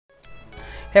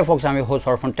Hey folks, I'm your host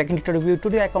from Technuter Review.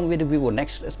 Today I come with the Vivo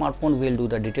Nex smartphone. We'll do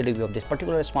the detailed review of this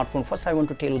particular smartphone. First I want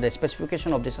to tell you the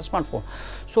specification of this smartphone.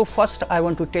 So first I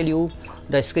want to tell you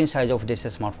the screen size of this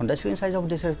smartphone. The screen size of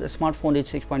this smartphone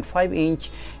is 6.5 inch,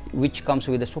 which comes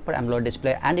with a Super AMOLED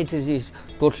display, and it is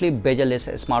totally bezel-less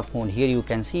smartphone. Here you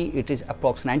can see it is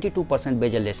approx 92%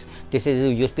 bezel-less. This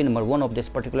is USP number 1 of this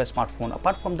particular smartphone.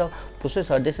 Apart from the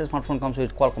processor, this smartphone comes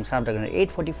with Qualcomm Snapdragon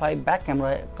 845. Back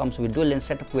camera comes with dual lens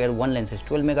setup, where one lens is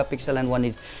 12 megapixel and one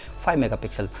is 5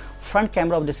 megapixel. Front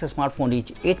camera of this smartphone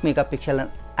is 8 megapixel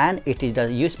and it is the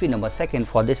USP number 2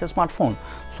 for this smartphone.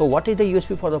 So what is the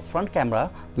USP for the front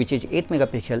camera, which is 8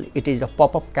 megapixel? It is a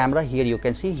pop-up camera. Here you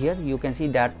can see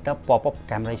that the pop-up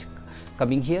camera is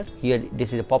coming here.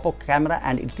 This is a pop-up camera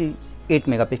and it is 8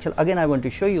 megapixel. Again I want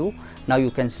to show you. Now you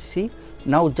can see,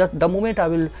 now just the moment I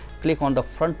will click on the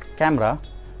front camera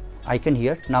icon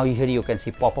here, now here you can see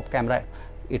pop-up camera,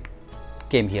 it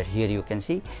came here. Here you can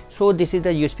see. So this is the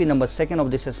USP number 2 of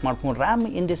this smartphone. RAM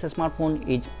in this smartphone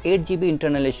is 8 GB,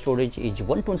 internal storage is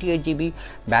 128 GB,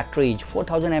 battery is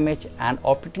 4000 mAh, and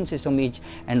operating system is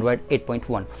Android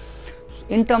 8.1.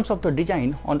 In terms of the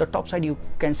design, on the top side you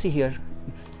can see here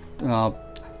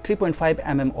 3.5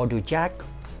 mm audio jack.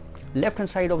 Left hand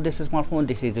side of this smartphone,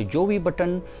 this is the Jovi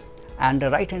button, and the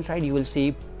right hand side you will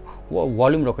see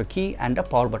volume rocker key and the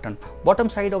power button. Bottom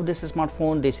side of this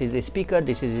smartphone, this is the speaker,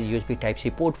 this is a USB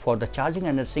Type-C port for the charging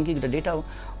and syncing the data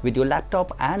with your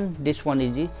laptop, and this one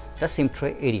is the SIM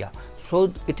tray area.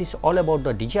 So it is all about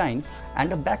the design. And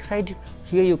the back side,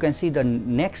 here you can see the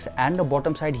Nex, and the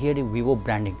bottom side here the Vivo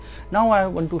branding. Now I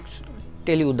want to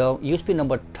tell you the USP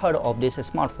number 3 of this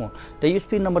smartphone. The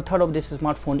USP number 3 of this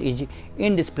smartphone is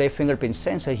in display fingerprint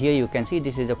sensor. Here you can see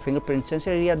this is a fingerprint sensor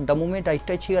area. The moment I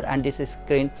touch here and this is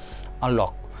screen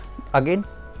unlock. Again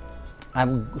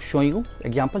I'm showing you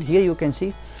example. Here you can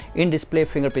see in display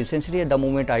fingerprint sensor area. The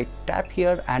moment I tap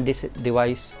here and this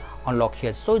device unlock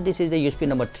here. So this is the USP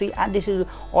number 3, and this is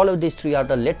all of these 3 are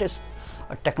the latest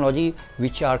technology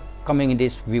which are coming in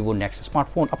this Vivo Nex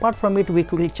smartphone. Apart from it, we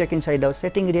quickly check inside the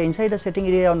setting area. Inside the setting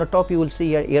area on the top you will see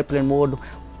here airplane mode,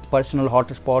 personal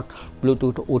hotspot,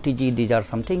 Bluetooth, OTG. These are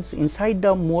some things. Inside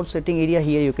the more setting area,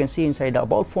 here you can see inside the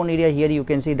about phone area, here you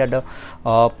can see that the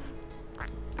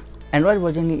Android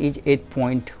version is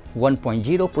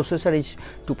 8.1.0, processor is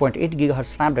 2.8 GHz,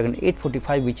 Snapdragon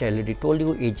 845, which I already told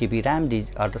you, 8 GB RAM. These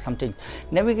are the something.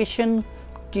 Navigation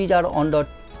keys are on the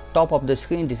top of the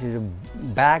screen. This is a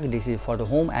back, this is for the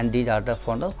home, and these are the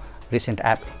for the recent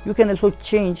app. You can also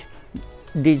change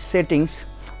these settings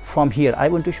from here. I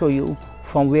want to show you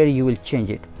from where you will change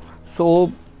it.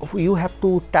 So you have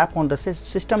to tap on the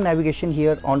system navigation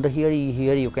here. On the here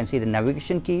you can see the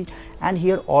navigation key, and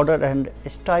here order and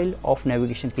style of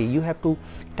navigation key. You have to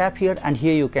tap here, and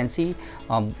here you can see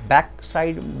back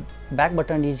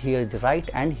button is here is right,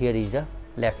 and here is the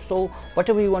left. So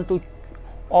whatever you want to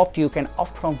opt, you can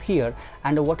opt from here,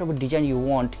 and whatever design you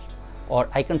want or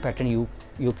icon pattern, you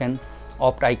can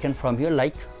opt icon from here.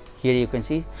 Like here you can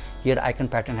see here icon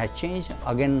pattern has changed.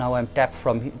 Again now I'm tap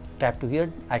to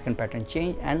here, icon pattern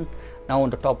change, and now on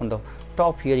the top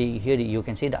here you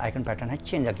can see the icon pattern has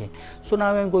changed again. So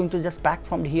now I'm going to just back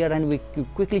from here, and we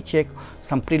quickly check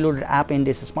some preloaded app in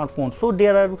this smartphone. So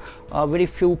there are very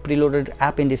few preloaded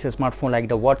app in this smartphone, like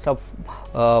the WhatsApp,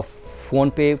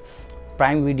 PhonePe,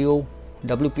 Prime Video,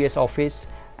 WPS Office,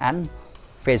 and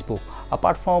Facebook.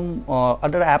 Apart from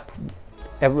other app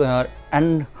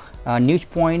and News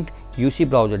Point, UC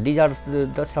browser, these are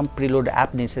the some preload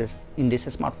app in this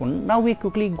smartphone. Now we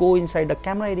quickly go inside the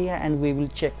camera area and we will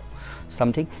check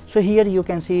something. So here you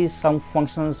can see some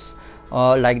functions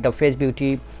like the face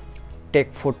beauty,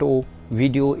 take photo,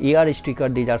 video, AR sticker.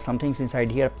 These are some things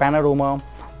inside here. Panorama,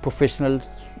 professional.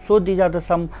 So these are the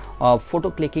some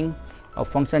photo clicking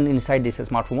function inside this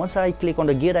smartphone. Once I click on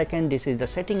the gear icon, this is the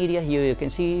setting area. Here you can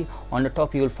see on the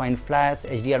top you will find flash,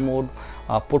 HDR mode,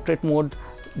 portrait mode.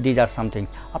 These are some things.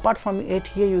 Apart from it,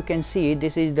 here you can see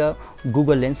this is the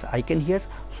Google Lens icon here.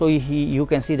 So you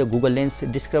can see the Google Lens,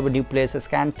 discover new places,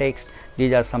 scan text.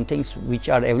 These are some things which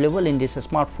are available in this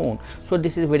smartphone. So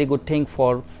this is a very good thing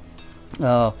for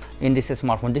in this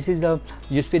smartphone. This is the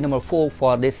USP number 4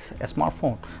 for this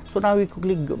smartphone. So now we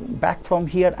quickly go back from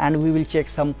here, and we will check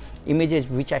some images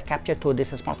which I captured through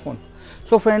this smartphone.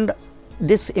 So friend,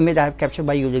 this image I have captured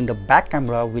by using the back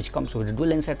camera, which comes with a dual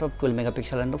lens setup, 12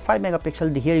 megapixel and 5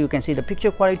 megapixel. Here you can see the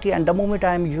picture quality, and the moment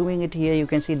I am zooming it here, you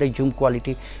can see the zoom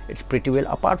quality. It's pretty well.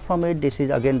 Apart from it, this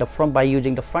is again the front, by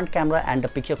using the front camera, and the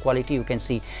picture quality you can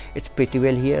see it's pretty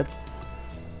well here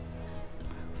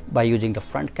by using the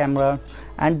front camera,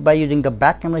 and by using the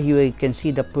back camera here you can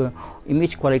see the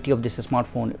image quality of this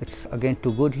smartphone. It's again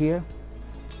too good here.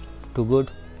 too good.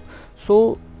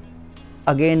 So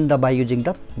again by using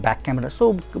the back camera,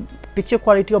 so picture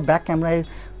quality of back camera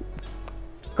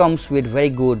comes with very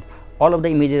good. All of the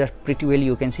images are pretty well,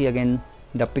 you can see again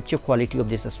the picture quality of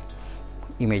this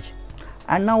image.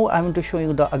 And now I want to show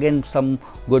you the again some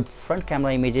good front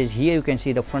camera images. Here you can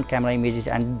see the front camera images,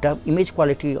 and the image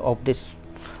quality of this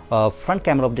front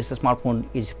camera of this smartphone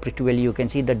is pretty well. You can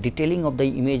see the detailing of the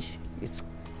image is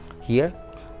here,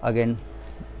 again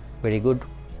very good.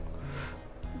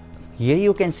 Here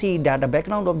you can see that the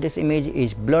background of this image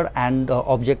is blurred and the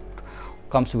object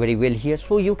comes very well here.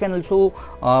 So you can also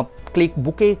click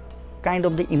bokeh kind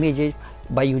of the images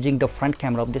by using the front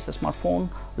camera of this smartphone,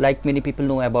 like many people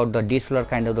know about the DSLR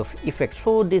kind of effect.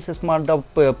 So this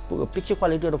the picture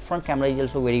quality of the front camera is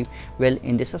also very well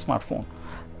in this smartphone.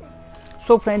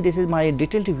 So friend, this is my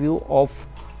detailed review of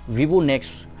Vivo Nex.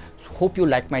 Hope you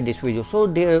like this video. So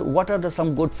there, what are the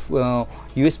some good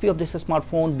USP of this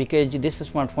smartphone, because this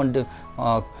smartphone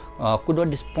could not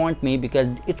disappoint me, because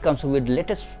it comes with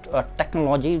latest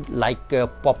technology like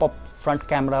pop-up front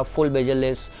camera, full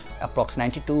bezel-less, approx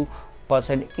 92%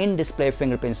 in-display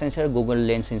fingerprint sensor, Google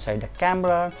Lens inside the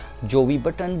camera, Jovi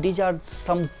button. These are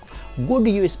some good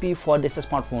USP for this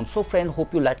smartphone. So friend,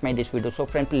 hope you like this video. So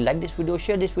friend, please like this video,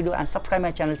 share this video and subscribe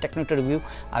my channel Technuter Review.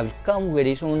 I will come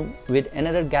very soon with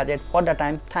another gadget. For that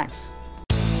time, thanks.